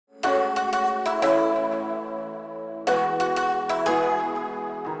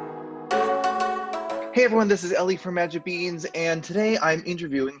Hey everyone, this is Eli from Magic Beans, and today I'm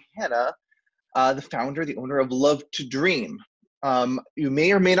interviewing Hana, the founder, the owner of Love to Dream. You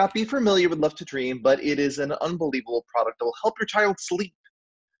may or may not be familiar with Love to Dream, but it is an unbelievable product that will help your child sleep.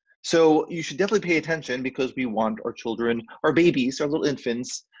 So you should definitely pay attention because we want our children, our babies, our little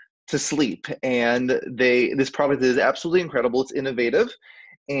infants to sleep. And this product is absolutely incredible. It's innovative,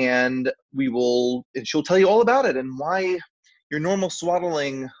 and she'll tell you all about it and why your normal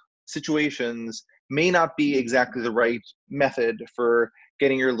swaddling situations may not be exactly the right method for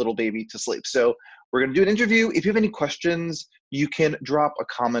getting your little baby to sleep. So we're going to do an interview. If you have any questions, you can drop a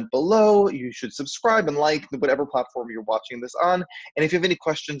comment below. You should subscribe and like whatever platform you're watching this on. And if you have any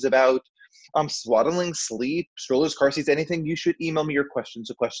questions about swaddling, sleep, strollers, car seats, anything, you should email me your questions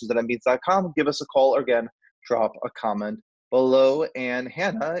to questions@beans.com. Give us a call, or again, drop a comment below. And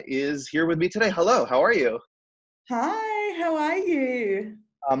Hana is here with me today. Hello, how are you? Hi, how are you?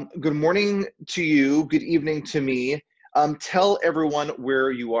 Good morning to you. Good evening to me. Tell everyone where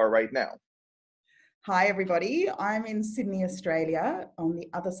you are right now. Hi, everybody. I'm in Sydney, Australia, on the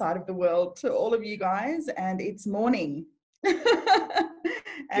other side of the world to all of you guys, and it's morning. And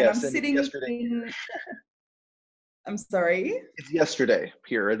I'm Yes, and it's sitting yesterday. in, I'm sorry. It's yesterday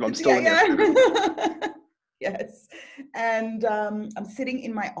here. I'm still in yesterday. Yeah. Yes. And I'm sitting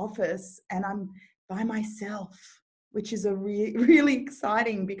in my office and I'm by myself, which is really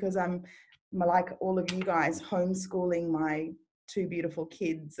exciting because I'm like all of you guys homeschooling my two beautiful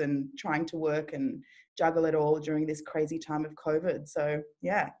kids and trying to work and juggle it all during this crazy time of COVID. So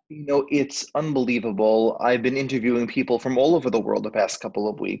yeah. It's unbelievable. I've been interviewing people from all over the world the past couple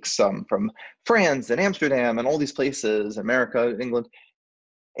of weeks, from France and Amsterdam and all these places, America, England.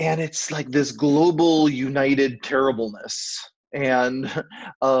 And it's like this global united terribleness and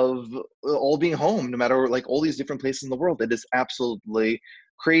of all being home, no matter like all these different places in the world. It is absolutely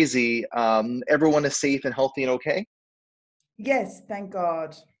crazy. Everyone is safe and healthy and okay? Yes, thank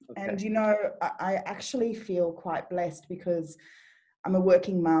God. Okay. And I actually feel quite blessed because I'm a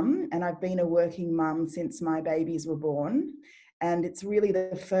working mum and I've been a working mum since my babies were born. And it's really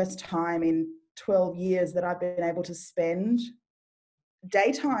the first time in 12 years that I've been able to spend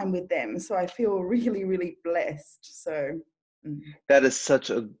daytime with them. So I feel really blessed. So That is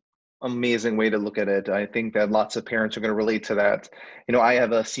such an amazing way to look at it. I think that lots of parents are going to relate to that. I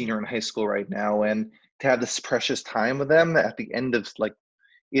have a senior in high school right now, and to have this precious time with them at the end of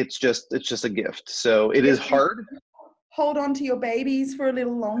it's just a gift. So it is hard. Hold on to your babies for a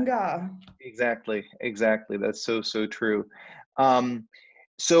little longer. Exactly. That's so true.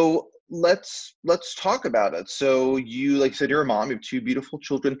 So let's talk about it. So you, like you said, you're a mom, you have two beautiful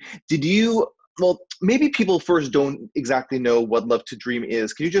children. Well, maybe people first don't exactly know what Love to Dream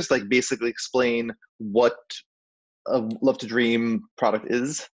is. Can you just basically explain what a Love to Dream product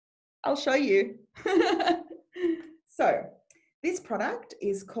is? I'll show you. So this product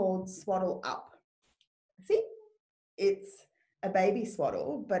is called Swaddle Up. See, it's a baby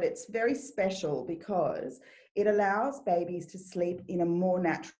swaddle, but it's very special because it allows babies to sleep in a more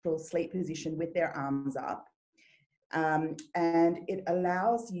natural sleep position with their arms up. And it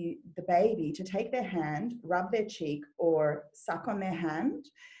allows the baby to take their hand, rub their cheek or suck on their hand.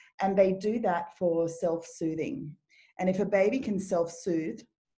 And they do that for self-soothing. And if a baby can self-soothe,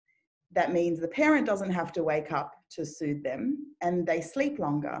 that means the parent doesn't have to wake up to soothe them and they sleep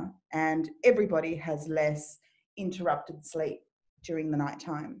longer and everybody has less interrupted sleep during the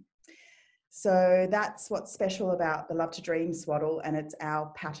nighttime. So that's what's special about the Love to Dream swaddle, and it's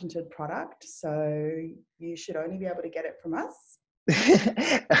our patented product. So you should only be able to get it from us.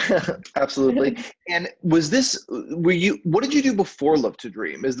 Absolutely. And what did you do before Love to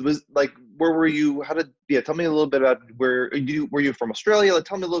Dream? Where were you? Tell me a little bit about were you from Australia?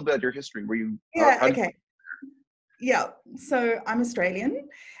 Tell me a little bit about your history. Okay. Yeah. So I'm Australian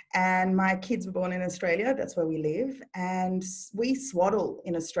and my kids were born in Australia. That's where we live. And we swaddle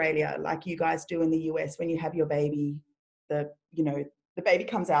in Australia like you guys do in the US. When you have your baby, the baby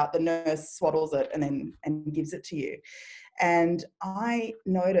comes out, the nurse swaddles it and gives it to you. And I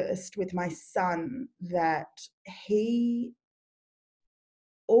noticed with my son that he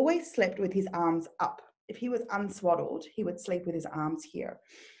always slept with his arms up. If he was unswaddled, he would sleep with his arms here.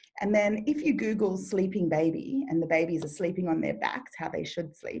 And then if you Google sleeping baby and the babies are sleeping on their backs, how they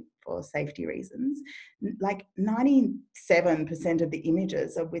should sleep for safety reasons, like 97% of the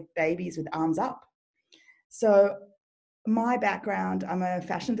images are with babies with arms up. So my background, I'm a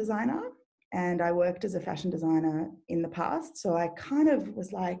fashion designer and I worked as a fashion designer in the past. So I kind of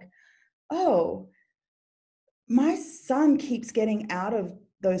was like, oh, my son keeps getting out of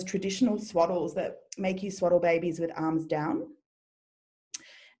those traditional swaddles that make you swaddle babies with arms down.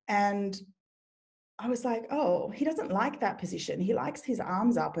 And I was like, oh, he doesn't like that position. He likes his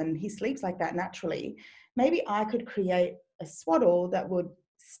arms up and he sleeps like that naturally. Maybe I could create a swaddle that would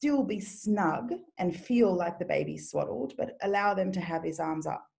still be snug and feel like the baby's swaddled, but allow them to have his arms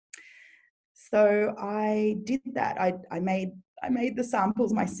up. So I did that. I made the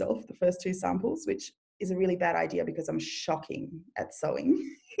samples myself, the first two samples, which is a really bad idea because I'm shocking at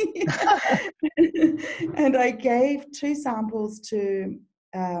sewing. And I gave two samples to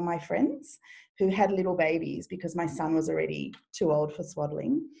my friends who had little babies because my son was already too old for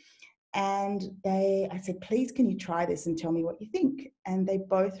swaddling. And I said, please, can you try this and tell me what you think? And they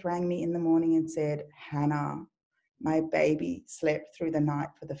both rang me in the morning and said, Hannah, my baby slept through the night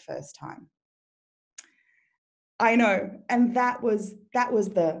for the first time. I know. And that was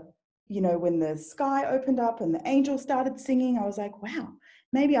the, when the sky opened up and the angels started singing, I was like, wow,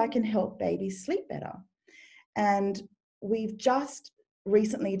 maybe I can help babies sleep better. And we've just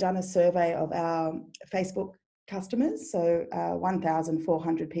recently done a survey of our Facebook customers. So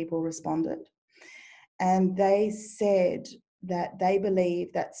 1,400 people responded. And they said that they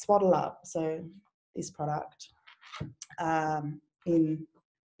believe that Swaddle Up, so this product, in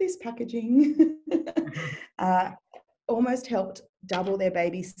this packaging, almost helped double their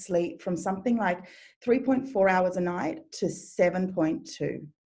baby's sleep from something like 3.4 hours a night to 7.2.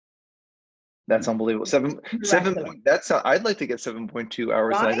 That's unbelievable. Seven. That's I'd like to get 7.2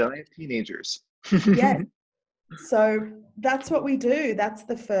 hours a night. Right? I have teenagers. Yeah. So that's what we do. That's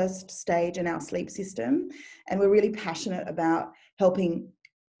the first stage in our sleep system. And we're really passionate about helping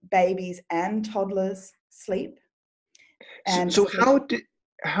babies and toddlers sleep. And So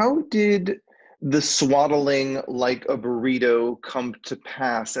how did the swaddling like a burrito come to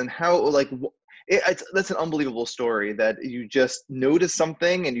pass, and how that's an unbelievable story that you just noticed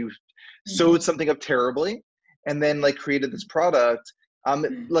something and you sewed something up terribly and then like created this product.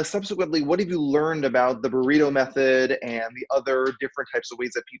 Like subsequently, what have you learned about the burrito method and the other different types of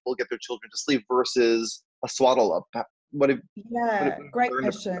ways that people get their children to sleep versus a swaddle up? What have you Great learned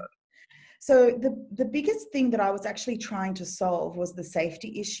question. about So the biggest thing that I was actually trying to solve was the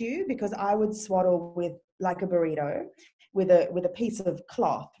safety issue, because I would swaddle with like a burrito with a piece of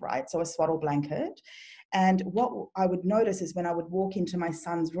cloth, right? So a swaddle blanket. And what I would notice is when I would walk into my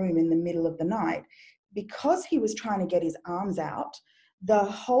son's room in the middle of the night, because he was trying to get his arms out, the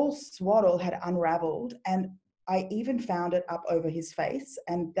whole swaddle had unraveled, and I even found it up over his face,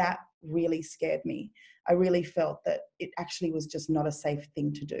 and that really scared me. I really felt that it actually was just not a safe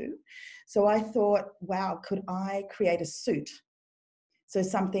thing to do. So I thought, wow, could I create a suit? So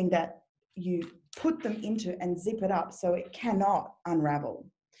something that you put them into and zip it up so it cannot unravel.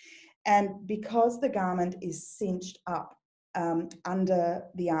 And because the garment is cinched up under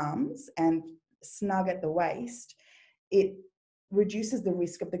the arms and snug at the waist, it reduces the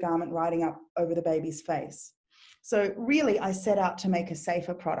risk of the garment riding up over the baby's face. So really, I set out to make a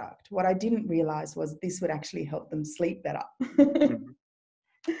safer product. What I didn't realize was this would actually help them sleep better.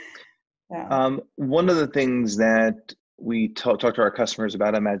 Yeah. One of the things that we talk to our customers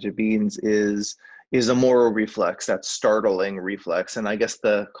about at Magic Beans is a moro reflex, that startling reflex. And I guess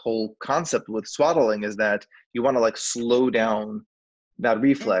the whole concept with swaddling is that you want to like slow down that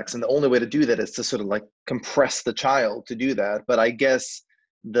reflex. And the only way to do that is to sort of like compress the child to do that. But I guess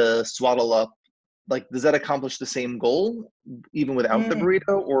the Swaddle Up, like, does that accomplish the same goal even without the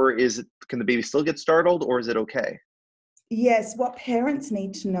burrito, or can the baby still get startled, or is it okay? Yes, what parents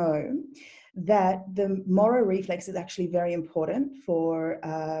need to know that the moro reflex is actually very important for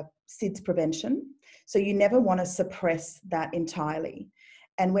SIDS prevention. So you never want to suppress that entirely.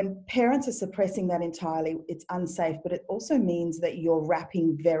 And when parents are suppressing that entirely, it's unsafe, but it also means that you're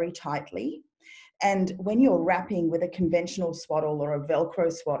wrapping very tightly. And when you're wrapping with a conventional swaddle or a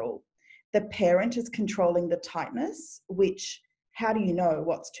Velcro swaddle, the parent is controlling the tightness, which, how do you know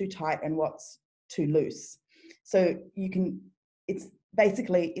what's too tight and what's too loose? So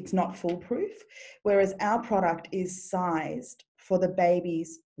it's not foolproof, whereas our product is sized for the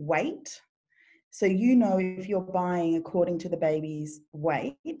baby's weight. So you know if you're buying according to the baby's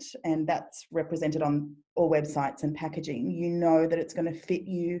weight, and that's represented on all websites and packaging, you know that it's going to fit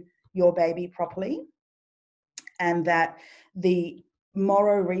your baby properly, and that the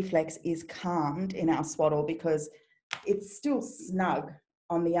moro reflex is calmed in our swaddle because it's still snug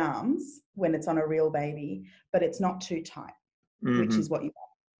on the arms when it's on a real baby, but it's not too tight, which is what you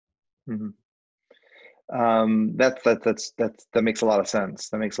want. That makes a lot of sense.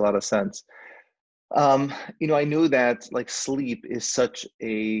 That makes a lot of sense. I know that like sleep is such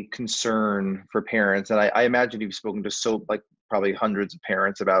a concern for parents, and I imagine you've spoken to probably hundreds of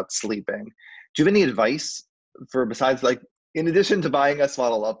parents about sleeping. Do you have any advice for besides like In addition to buying a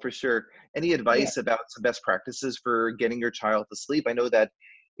Swaddle Up, for sure, any Yeah. advice about some best practices for getting your child to sleep? I know that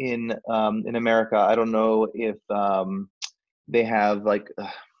in America, I don't know if they have like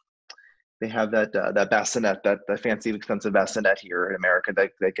they have that bassinet, that fancy expensive bassinet here in America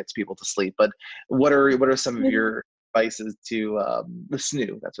that gets people to sleep. But what are some of your advices to the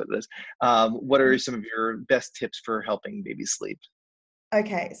snoo? That's what it is. What are some of your best tips for helping babies sleep?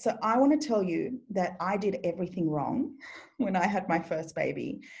 Okay, so I want to tell you that I did everything wrong when I had my first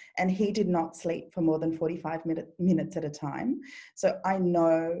baby, and he did not sleep for more than 45 minutes at a time. So I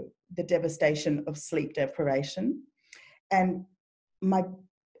know the devastation of sleep deprivation. And my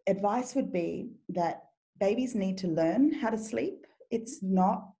advice would be that babies need to learn how to sleep. It's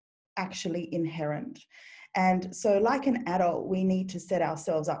not actually inherent. And so, like an adult, we need to set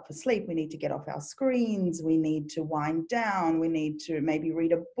ourselves up for sleep. We need to get off our screens. We need to wind down. We need to maybe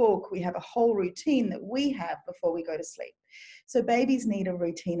read a book. We have a whole routine that we have before we go to sleep. So, babies need a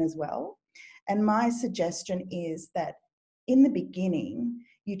routine as well. And my suggestion is that in the beginning,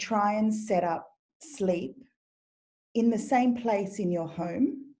 you try and set up sleep in the same place in your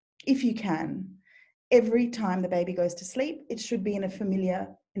home, if you can. Every time the baby goes to sleep, it should be in a familiar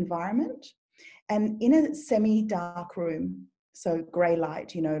environment and in a semi-dark room. So grey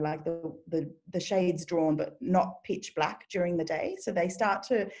light, like the shades drawn, but not pitch black during the day. So they start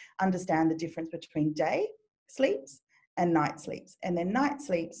to understand the difference between day sleeps and night sleeps. And then night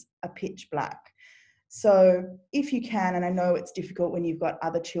sleeps are pitch black. So if you can, and I know it's difficult when you've got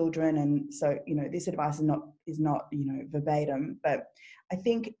other children, and so, this advice is not verbatim, but I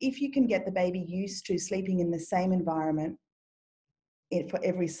think if you can get the baby used to sleeping in the same environment for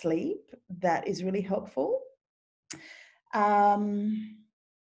every sleep, that is really helpful. I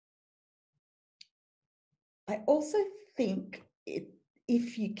also think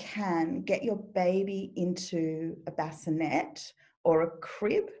if you can get your baby into a bassinet or a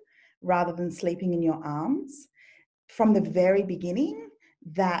crib rather than sleeping in your arms, from the very beginning,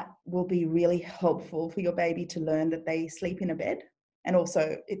 that will be really helpful for your baby to learn that they sleep in a bed. And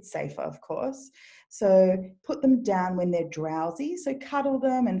also it's safer, of course. So put them down when they're drowsy. So cuddle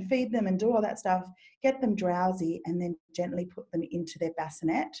them and feed them and do all that stuff. Get them drowsy and then gently put them into their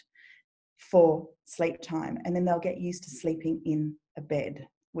bassinet for sleep time. And then they'll get used to sleeping in a bed,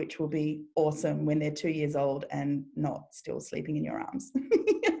 which will be awesome when they're 2 years old and not still sleeping in your arms.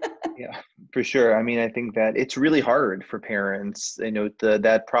 Yeah, for sure. I mean, I think that it's really hard for parents,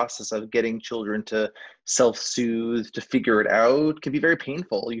 that process of getting children to self-soothe, to figure it out can be very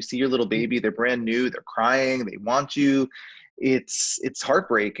painful. You see your little baby, they're brand new, they're crying, they want you. It's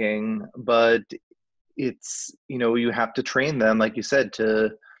heartbreaking, but you have to train them, like you said, to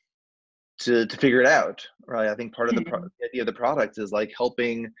figure it out, right? I think part of the idea of the product is like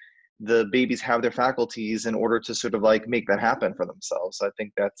helping the babies have their faculties in order to sort of like make that happen for themselves. So I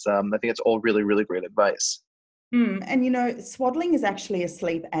think it's all really, really great advice. And swaddling is actually a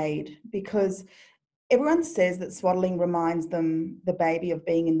sleep aid because everyone says that swaddling reminds the baby of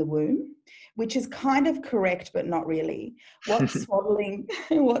being in the womb, which is kind of correct, but not really. What swaddling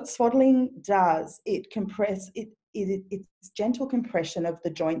does, it's gentle compression of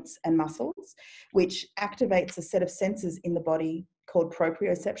the joints and muscles, which activates a set of sensors in the body called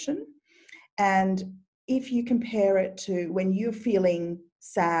proprioception. And if you compare it to when you're feeling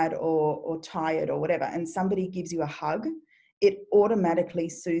sad or tired or whatever, and somebody gives you a hug, it automatically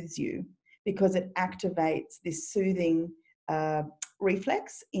soothes you because it activates this soothing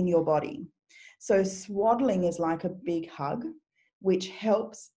reflex in your body. So swaddling is like a big hug, which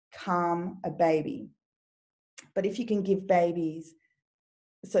helps calm a baby. But if you can give babies,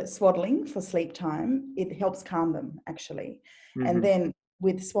 so swaddling for sleep time, it helps calm them actually. And Hmm. then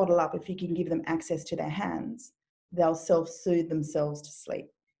with Swaddle Up, if you can give them access to their hands, they'll self-soothe themselves to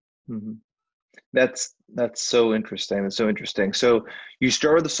sleep. Hmm. That's so interesting. That's so interesting. So you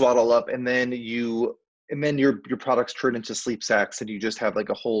start with the Swaddle Up, and then your products turn into sleep sacks, and you just have like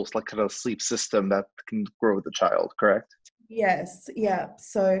a whole like kind of sleep system that can grow with the child, correct? Yes, yeah.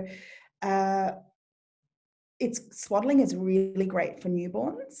 So uh, swaddling is really great for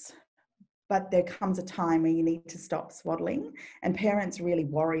newborns, but there comes a time where you need to stop swaddling, and parents really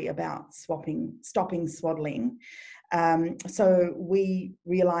worry about stopping swaddling. So we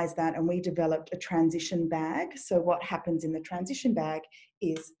realized that, and we developed a transition bag. So what happens in the transition bag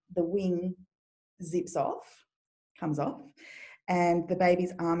is the wing comes off, and the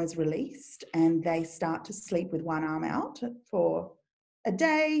baby's arm is released, and they start to sleep with one arm out for a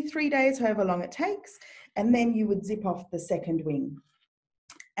day, 3 days, however long it takes, and then you would zip off the second wing.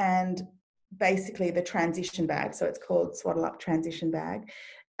 And basically the transition bag, so it's called Swaddle Up transition bag,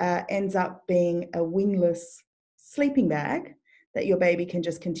 ends up being a wingless sleeping bag that your baby can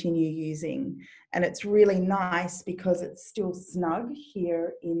just continue using. And it's really nice because it's still snug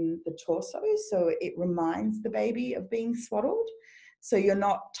here in the torso. So it reminds the baby of being swaddled. So you're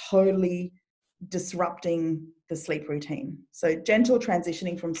not totally disrupting the sleep routine. So gentle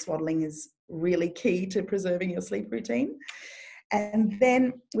transitioning from swaddling is really key to preserving your sleep routine. And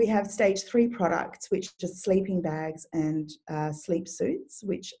then we have stage 3 products, which are sleeping bags and sleep suits,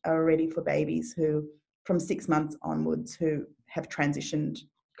 which are ready for babies who, from 6 months onwards, who have transitioned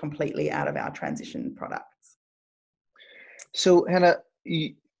completely out of our transition products. So Hannah,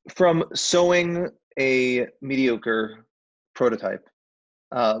 from sewing a mediocre prototype,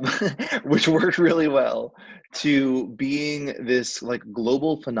 which worked really well, to being this like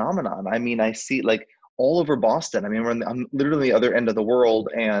global phenomenon. I mean, I see like all over Boston. I mean, I'm literally the other end of the world,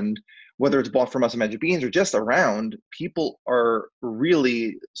 and whether it's bought from us at Magic Beans or just around, people are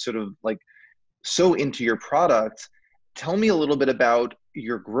really sort of like so into your product. Tell me a little bit about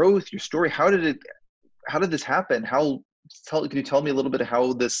your growth, your story. How did this happen? Can you tell me a little bit of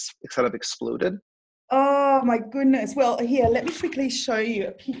how this kind of exploded? Oh my goodness. Well, here, let me quickly show you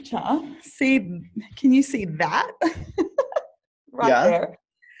a picture. Can you see that? Right Yeah. there.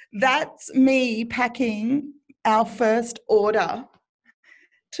 That's me packing our first order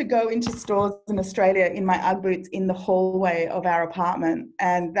to go into stores in Australia in my Ugg boots in the hallway of our apartment.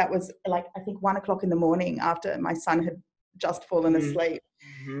 And that was like, I think 1 o'clock in the morning after my son had just fallen asleep.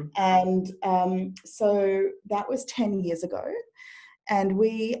 Mm-hmm. And so that was 10 years ago. And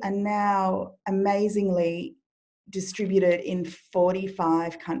we are now amazingly distributed in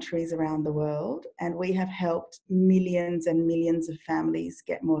 45 countries around the world. And we have helped millions and millions of families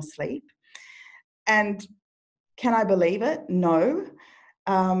get more sleep. And can I believe it? No.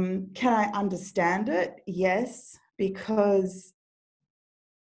 Can I understand it? Yes, because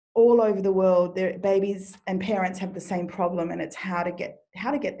all over the world, their babies and parents have the same problem, and it's how to get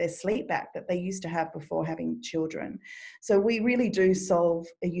their sleep back that they used to have before having children. So we really do solve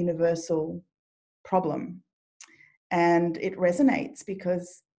a universal problem, and it resonates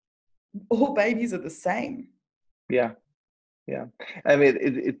because all babies are the same. Yeah. Yeah. I mean,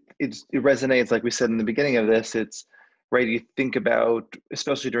 it resonates, like we said in the beginning of this. It's right. You think about,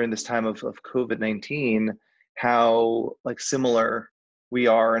 especially during this time of COVID-19, how like similar we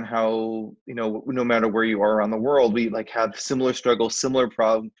are, and how, no matter where you are around the world, we like have similar struggles, similar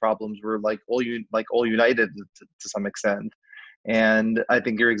problems. We're like all united to some extent. And I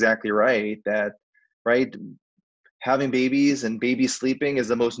think you're exactly right that, right, having babies and baby sleeping is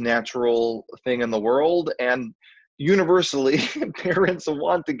the most natural thing in the world. And universally, parents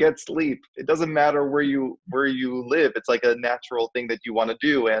want to get sleep. It doesn't matter where you live. It's like a natural thing that you want to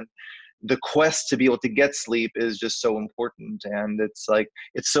do. And the quest to be able to get sleep is just so important. And it's like,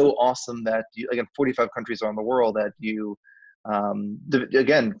 it's so awesome that you, again, 45 countries around the world, that you,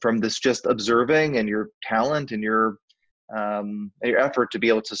 again, from this just observing and your talent and your effort to be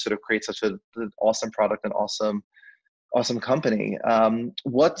able to sort of create such an awesome product and awesome company.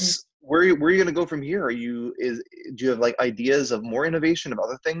 Where are you going to go from here? Do you have like ideas of more innovation, of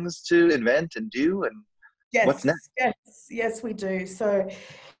other things to invent and do, and what's next? Yes, we do. So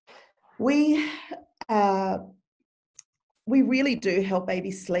we really do help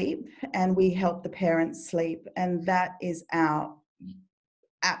babies sleep, and we help the parents sleep, and that is our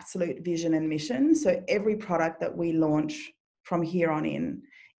absolute vision and mission. So every product that we launch from here on in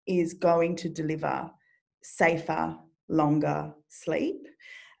is going to deliver safer, longer sleep.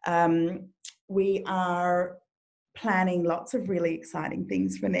 We are planning lots of really exciting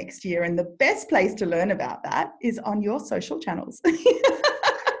things for next year, and the best place to learn about that is on your social channels.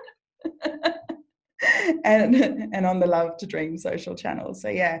 and on the Love to Dream social channels. So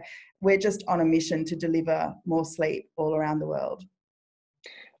yeah, we're just on a mission to deliver more sleep all around the world.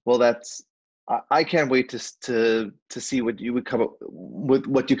 Well, I can't wait to see what you would come up with,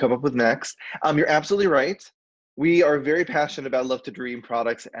 what you come up with next. You're absolutely right. We are very passionate about Love to Dream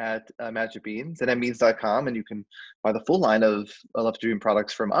products at Magic Beans and at beans.com, and you can buy the full line of Love to Dream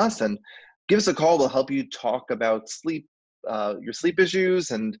products from us, and give us a call. We'll help you talk about sleep, your sleep issues,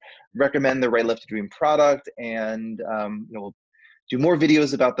 and recommend the right Love to Dream product. And we'll do more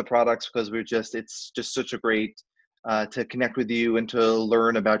videos about the products, because it's just such a great to connect with you and to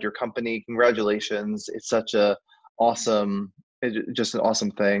learn about your company. Congratulations. It's such just an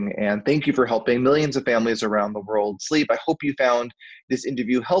awesome thing. And thank you for helping millions of families around the world sleep. I hope you found this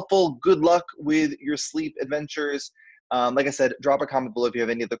interview helpful. Good luck with your sleep adventures. Like I said, drop a comment below if you have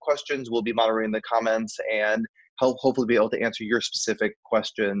any other questions. We'll be moderating the comments and hopefully be able to answer your specific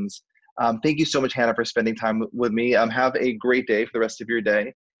questions. Thank you so much, Hannah, for spending time with me. Have a great day for the rest of your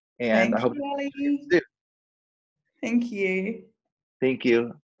day. And Thank I hope you, to Ellie. see you soon. Thank you. Thank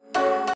you.